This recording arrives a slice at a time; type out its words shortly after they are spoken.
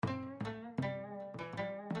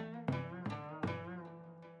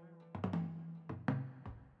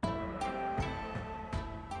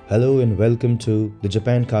Hello and welcome to the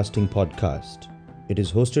Japan Casting Podcast. It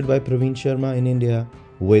is hosted by Praveen Sharma in India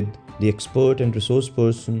with the expert and resource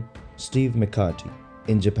person Steve McCarty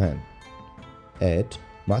in Japan. At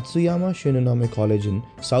Matsuyama Shinonome College in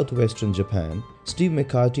southwestern Japan, Steve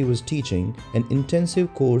McCarty was teaching an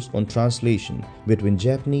intensive course on translation between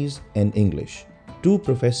Japanese and English. Two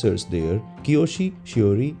professors there, Kiyoshi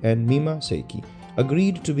Shioiri and Mima Saeki,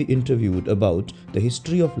 agreed to be interviewed about the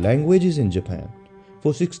history of languages in Japan.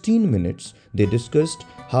 For 16 minutes, they discussed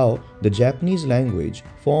how the Japanese language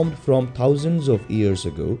formed from thousands of years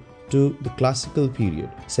ago to the classical period,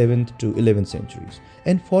 7th to 11th centuries,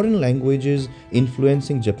 and foreign languages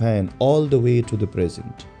influencing Japan all the way to the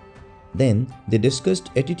present. Then, they discussed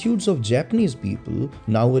attitudes of Japanese people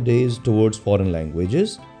nowadays towards foreign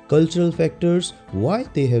languages, cultural factors, why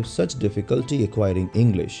they have such difficulty acquiring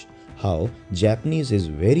English, how Japanese is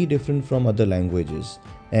very different from other languages,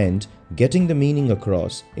 and getting the meaning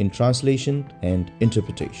across in translation and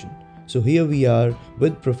interpretation. So here we are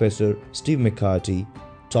with Professor Steve McCarty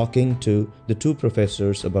talking to the two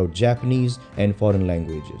professors about Japanese and foreign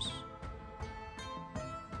languages.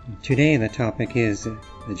 Today the topic is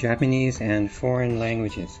the Japanese and foreign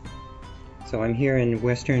languages. So I'm here in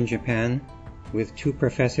Western Japan with two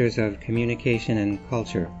professors of communication and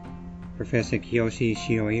culture, Professor Kiyoshi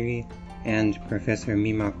Shioiri and Professor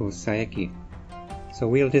Mima Saeki. So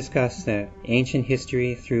we'll discuss the ancient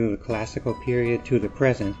history through the classical period to the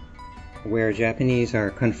present, where Japanese are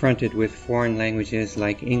confronted with foreign languages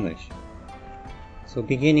like English. So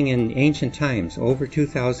beginning in ancient times, over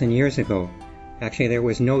 2,000 years ago, actually there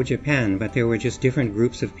was no Japan, but there were just different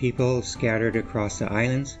groups of people scattered across the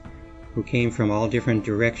islands who came from all different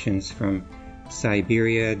directions, from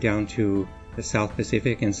Siberia down to the South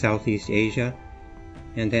Pacific and Southeast Asia.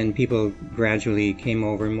 And then people gradually came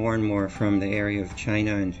over more and more from the area of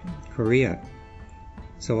China and Korea.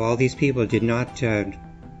 So all these people did not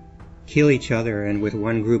kill each other and with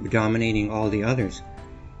one group dominating all the others,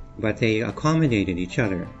 but they accommodated each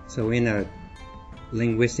other. So in a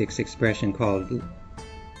linguistics expression called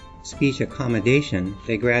speech accommodation,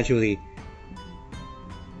 they gradually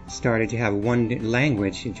started to have one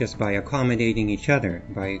language just by accommodating each other,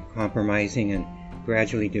 by compromising and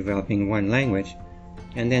gradually developing one language.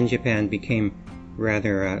 And then Japan became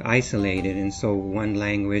rather isolated, and so one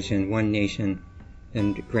language and one nation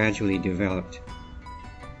then gradually developed.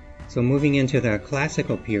 So moving into the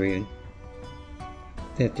classical period,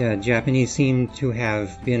 that Japanese seem to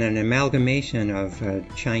have been an amalgamation of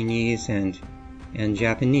Chinese and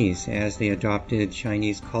Japanese as they adopted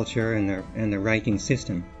Chinese culture and the writing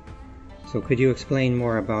system. So could you explain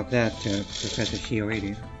more about that, Professor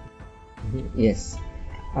Shioiri? Yes.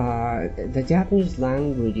 The Japanese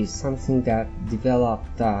language is something that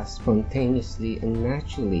developed spontaneously and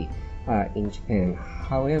naturally in Japan.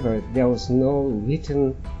 However, there was no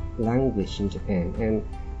written language in Japan, and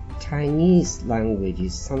Chinese language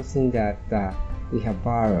is something that we have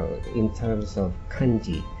borrowed in terms of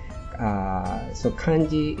kanji. So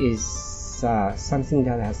kanji is something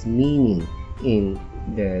that has meaning in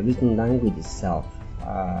the written language itself.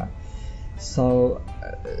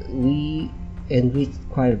 We enriched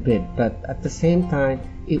quite a bit, but at the same time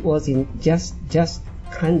it wasn't just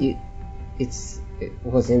kanji. It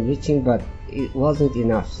was enriching, but it wasn't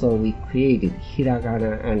enough, so we created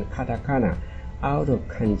hiragana and katakana out of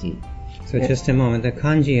kanji. So just a moment, the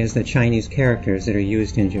kanji is the Chinese characters that are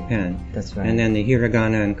used in Japan. That's right. And then the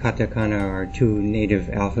hiragana and katakana are two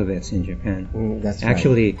native alphabets in Japan. That's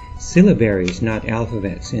actually right. Syllabaries, not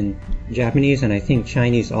alphabets. In Japanese and I think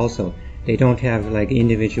Chinese also, they don't have like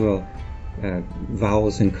individual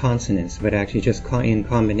vowels and consonants, but actually just in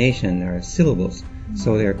combination are syllables.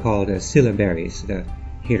 So they're called syllabaries, the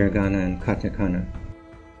hiragana and katakana.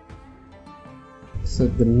 So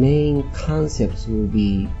the main concepts will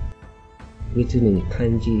be written in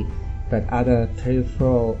kanji, but other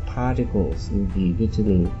peripheral particles will be written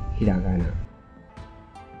in hiragana.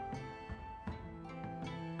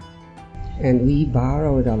 And we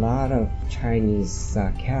borrowed a lot of Chinese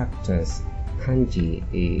characters, kanji,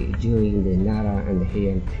 during the Nara and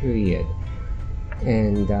Heian period.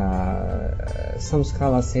 And some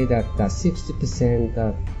scholars say that 60%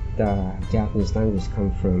 of the Japanese language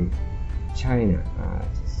come from China,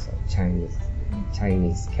 so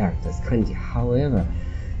Chinese characters, kanji. However,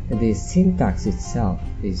 the syntax itself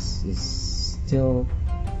is still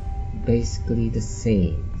basically the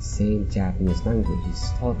same Japanese language.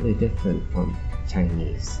 It's totally different from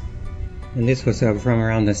Chinese. And this was from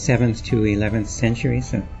around the 7th to 11th century,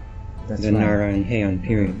 so That's the right. Nara and Heian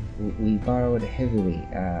period. We borrowed heavily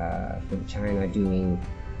from China during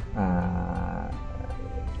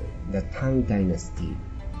the Tang Dynasty.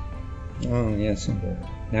 Oh, yes.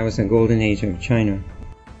 That was the golden age of China.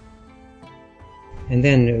 And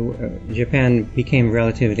then Japan became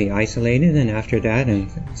relatively isolated, and after that, and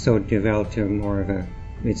so developed more of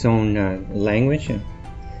its own language.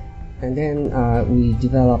 And then we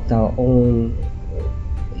developed our own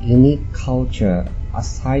unique culture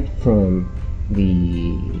aside from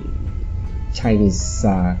the Chinese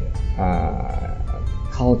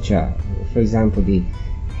culture. For example, the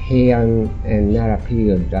Heian and Nara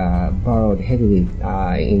period borrowed heavily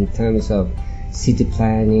in terms of city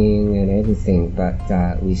planning and everything, but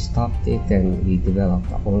we stopped it and we developed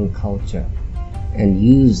our own culture and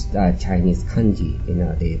used Chinese kanji in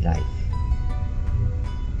our daily life.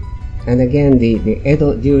 And again,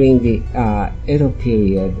 during the Edo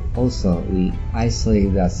period, also we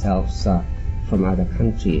isolated ourselves from other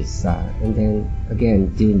countries. And then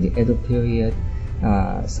again, during the Edo period,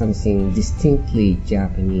 something distinctly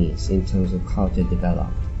Japanese in terms of culture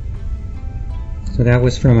developed. So that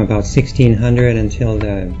was from about 1600 until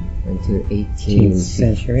the 18th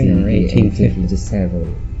century, or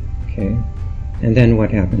 1857. Okay. And then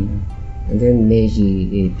what happened? And then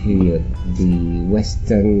Meiji period, the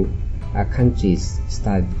Western countries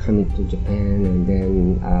started coming to Japan, and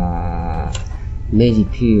then Meiji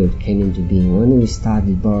period came into being when we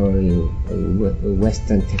started borrowing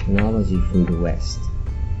Western technology from the West,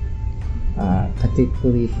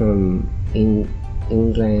 particularly from England,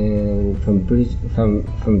 from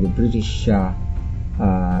the British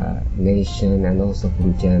nation, and also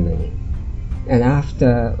from Germany. And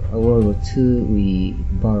after World War II, we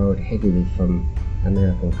borrowed heavily from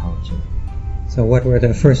American culture. So what were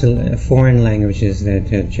the first foreign languages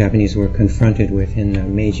that Japanese were confronted with in the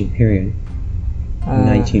Meiji period,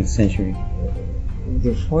 19th century?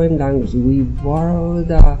 The foreign language, we borrowed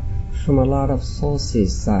from a lot of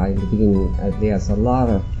sources in the beginning. There's a lot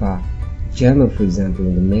of German, for example,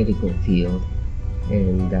 in the medical field,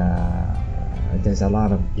 and there's a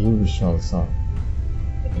lot of English also.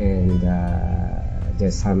 And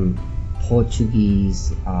there's some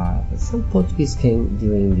Portuguese. Some Portuguese came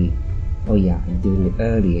during the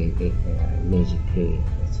early Meiji period.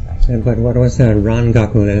 That's right. But what was the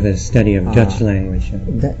Rangaku, the study of Dutch language?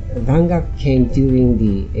 The Rangaku came during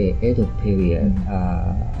the Edo period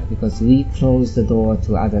because we closed the door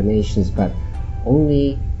to other nations, but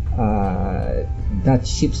only Dutch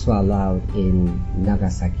ships were allowed in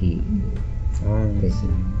Nagasaki.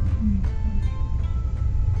 Basically.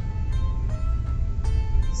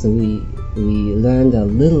 So we learned a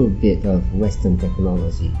little bit of Western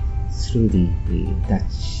technology through the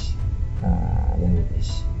Dutch language,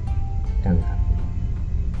 Rangaku.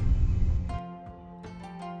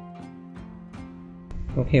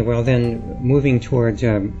 Okay, well then, moving towards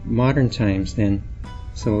modern times then,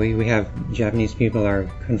 so we have Japanese people are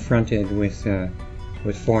confronted with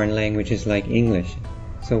foreign languages like English.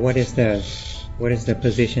 So what is the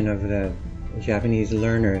position of the Japanese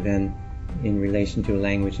learner then in relation to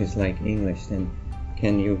languages like English? Then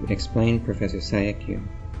can you explain, Professor Saeki?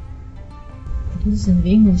 The position of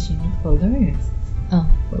English for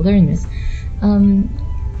learners,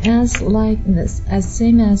 as like this, as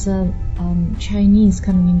same as Chinese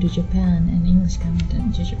coming into Japan and English coming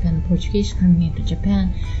into Japan, Portuguese coming into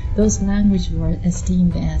Japan, those languages were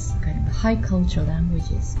esteemed as kind of high cultural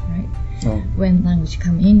languages, right? Oh. When language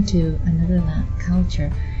come into another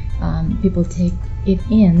culture, people take it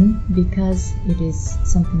in because it is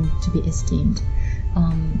something to be esteemed,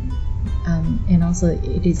 and also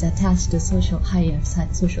it is attached to higher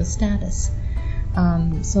social status.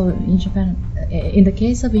 So in Japan, in the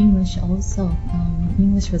case of English also,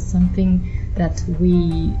 English was something that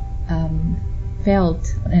we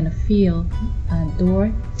felt and feel a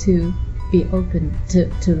door to be open,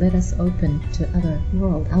 to let us open to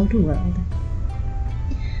outer world.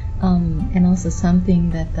 And also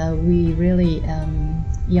something that we really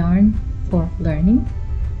yearn for learning,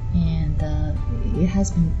 and it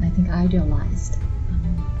has been, I think, idealized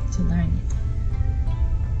to learn it.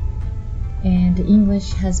 And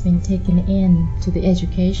English has been taken into the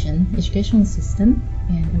educational system,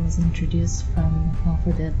 and it was introduced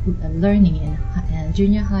for the learning in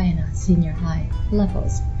junior high and senior high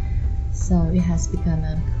levels. So it has become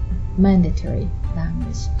a mandatory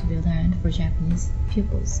language to be learned for Japanese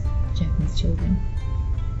pupils, Japanese children.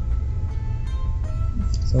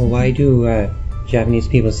 So why do Japanese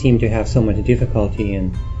people seem to have so much difficulty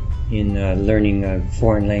in learning a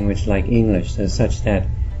foreign language like English, such that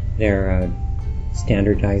their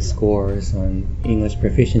standardized scores on English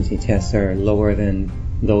proficiency tests are lower than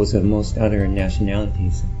those of most other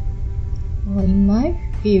nationalities? Well, in my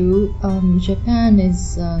view, Japan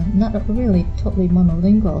is not really totally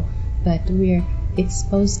monolingual, but we're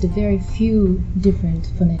exposed to very few different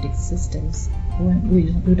phonetic systems.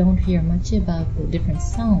 We don't hear much about the different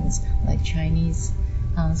sounds, like Chinese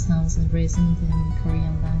sounds and rhythms in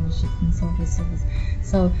Korean languages and so forth.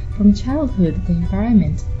 So from childhood, the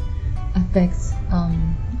environment affects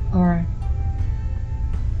our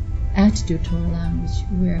attitude toward language.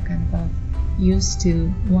 We are kind of used to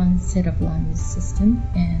one set of language system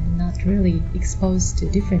and not really exposed to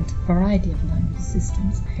different variety of language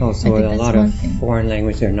systems. Oh, so a lot of foreign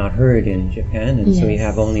languages are not heard in Japan, and so you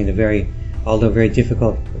have only the although very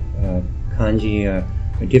difficult kanji, a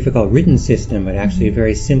difficult written system, but actually a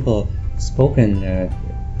very simple spoken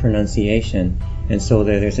pronunciation, and so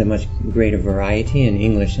there's a much greater variety in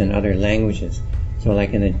English and other languages. So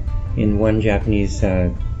like in one Japanese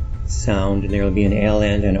sound, there will be an L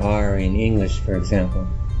and an R in English, for example.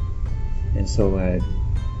 And so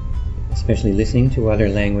especially listening to other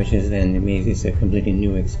languages, then it's a completely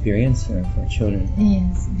new experience for children.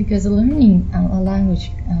 Yes, because learning a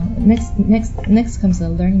language, next comes the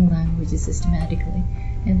learning languages systematically.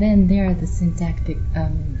 And then there are the syntactic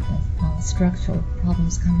structural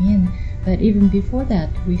problems come in. But even before that,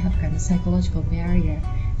 we have kind of psychological barrier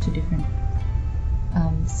to different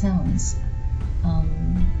sounds,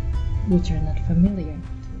 which are not familiar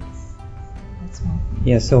to us. That's one thing.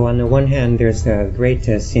 Yeah, so on the one hand, there's a great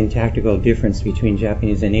syntactical difference between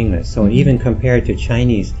Japanese and English. So even compared to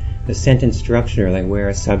Chinese, the sentence structure, like where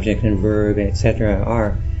a subject and verb, etc.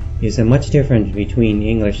 are, is a much different between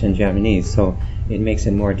English and Japanese. So it makes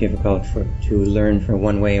it more difficult to learn from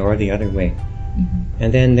one way or the other way.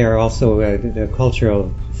 And then there are also the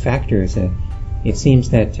cultural factors. It seems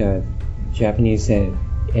that Japanese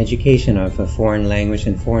education of a foreign language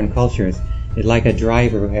and foreign cultures is like a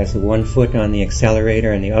driver who has one foot on the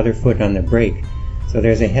accelerator and the other foot on the brake. So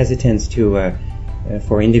there's a hesitance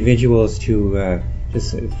for individuals to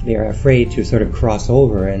they're afraid to sort of cross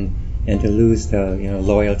over and to lose the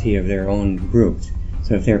loyalty of their own groups.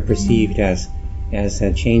 So if they're perceived as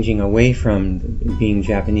changing away from being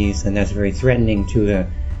Japanese, then that's very threatening to the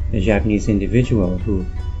Japanese individual who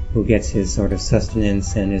gets his sort of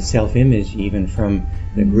sustenance and his self-image even from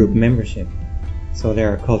the group membership. So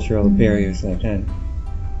there are cultural barriers like that.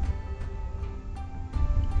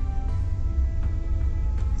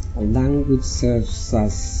 A language serves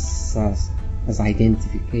as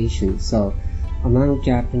identification. So among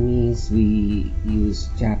Japanese, we use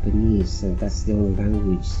Japanese, and that's the only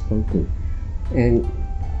language spoken. And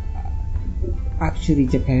actually,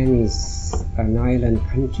 Japan is an island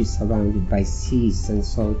country surrounded by seas, and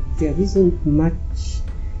so there isn't much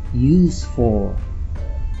use for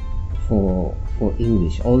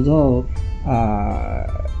English. Although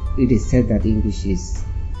it is said that English is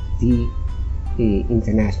the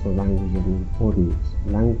international language and important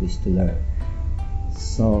language to learn.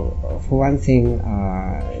 So, for one thing,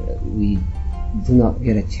 we do not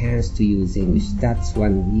get a chance to use English. That's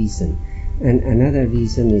one reason. And another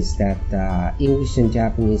reason is that English and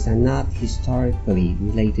Japanese are not historically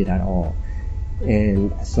related at all.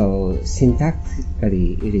 And so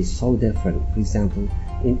syntactically it is so different. For example,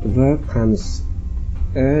 verb comes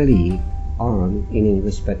early on in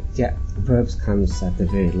English, but verbs comes at the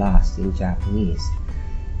very last in Japanese.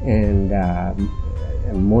 And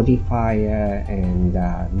modifier and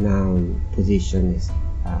noun position is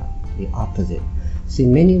the opposite. So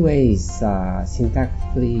in many ways,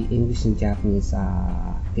 syntactically, English and Japanese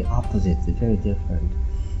are the opposite, they're very different.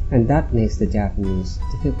 And that makes the Japanese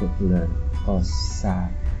difficult to learn, because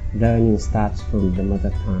learning starts from the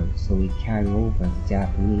mother tongue. So we carry over the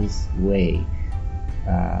Japanese way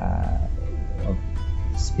of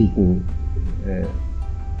speaking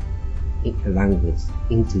a language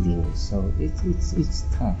into the English. So it's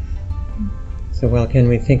tough. So, well, can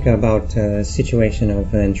we think about a situation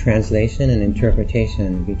of translation and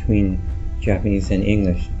interpretation between Japanese and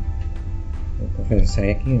English? Professor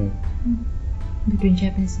Saeki? Between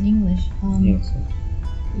Japanese and English? Yes.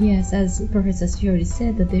 Yes, as Professor Shioiri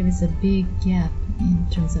said, that there is a big gap in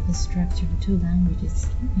terms of the structure of the two languages,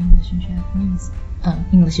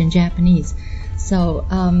 English and Japanese. So,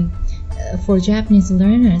 for Japanese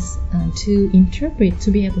learners to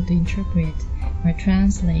be able to interpret or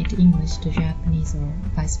translate English to Japanese or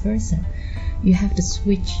vice versa, you have to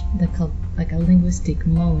switch like a linguistic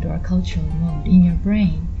mode or a cultural mode in your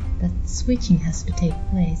brain. That switching has to take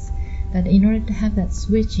place. But in order to have that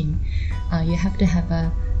switching, you have to have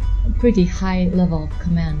a pretty high level of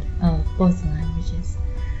command of both languages.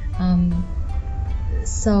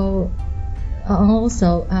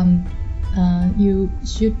 You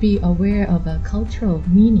should be aware of cultural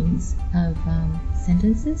meanings of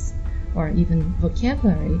sentences or even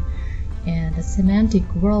vocabulary and the semantic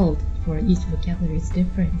world for each vocabulary is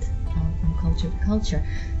different from culture to culture.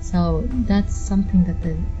 So that's something that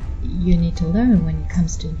you need to learn when it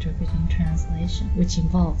comes to interpreting translation, which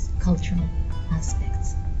involves cultural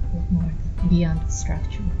aspects more beyond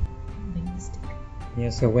structural linguistic. Yeah,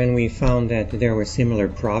 so when we found that there were similar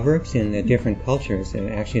proverbs in the different cultures,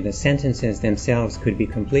 actually the sentences themselves could be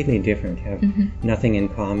completely different, have nothing in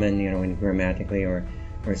common, in grammatically or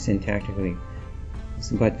syntactically.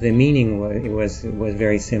 But the meaning was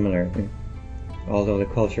very similar, although the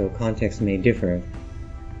cultural context may differ.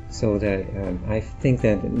 So that I think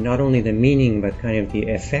that not only the meaning, but kind of the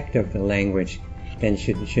effect of the language then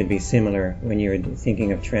should be similar when you're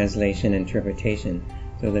thinking of translation interpretation.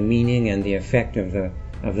 So the meaning and the effect of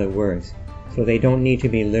the words. So they don't need to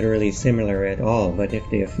be literally similar at all, but if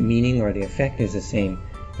the meaning or the effect is the same,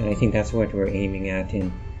 then I think that's what we're aiming at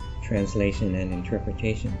in translation and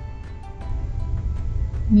interpretation.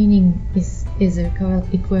 Meaning is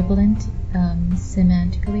equivalent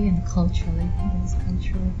semantically and culturally.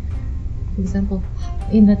 For example,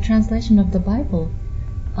 in the translation of the Bible,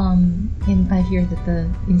 I hear that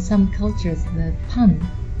in some cultures the pun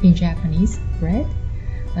in Japanese, bread,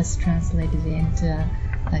 was translated into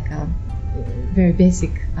like a very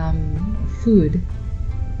basic food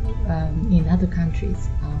in other countries,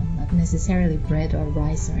 not necessarily bread or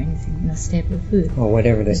rice or anything, staple food. Or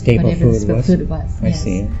whatever the staple food was. I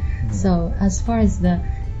see. Mm-hmm. So as far as the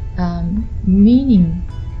meaning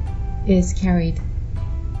is carried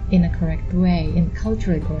in a correct way, in a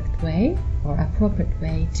culturally correct way or appropriate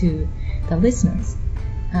way to the listeners,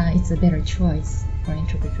 it's a better choice for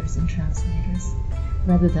interpreters and translators,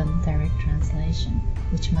 rather than direct translation,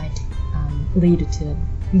 which might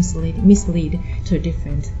mislead to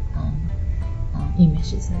different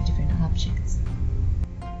images or different objects.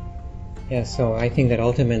 Yeah, so I think that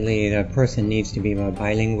ultimately the person needs to be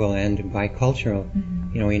bilingual and bicultural,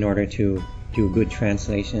 in order to do good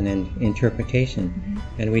translation and interpretation.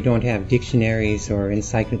 And we don't have dictionaries or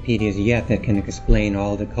encyclopedias yet that can explain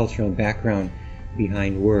all the cultural background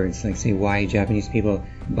behind words, like say why Japanese people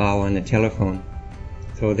bow on the telephone.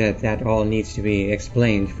 So that all needs to be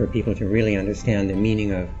explained for people to really understand the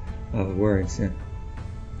meaning of words.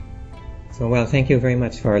 So, well, thank you very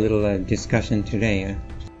much for our little discussion today.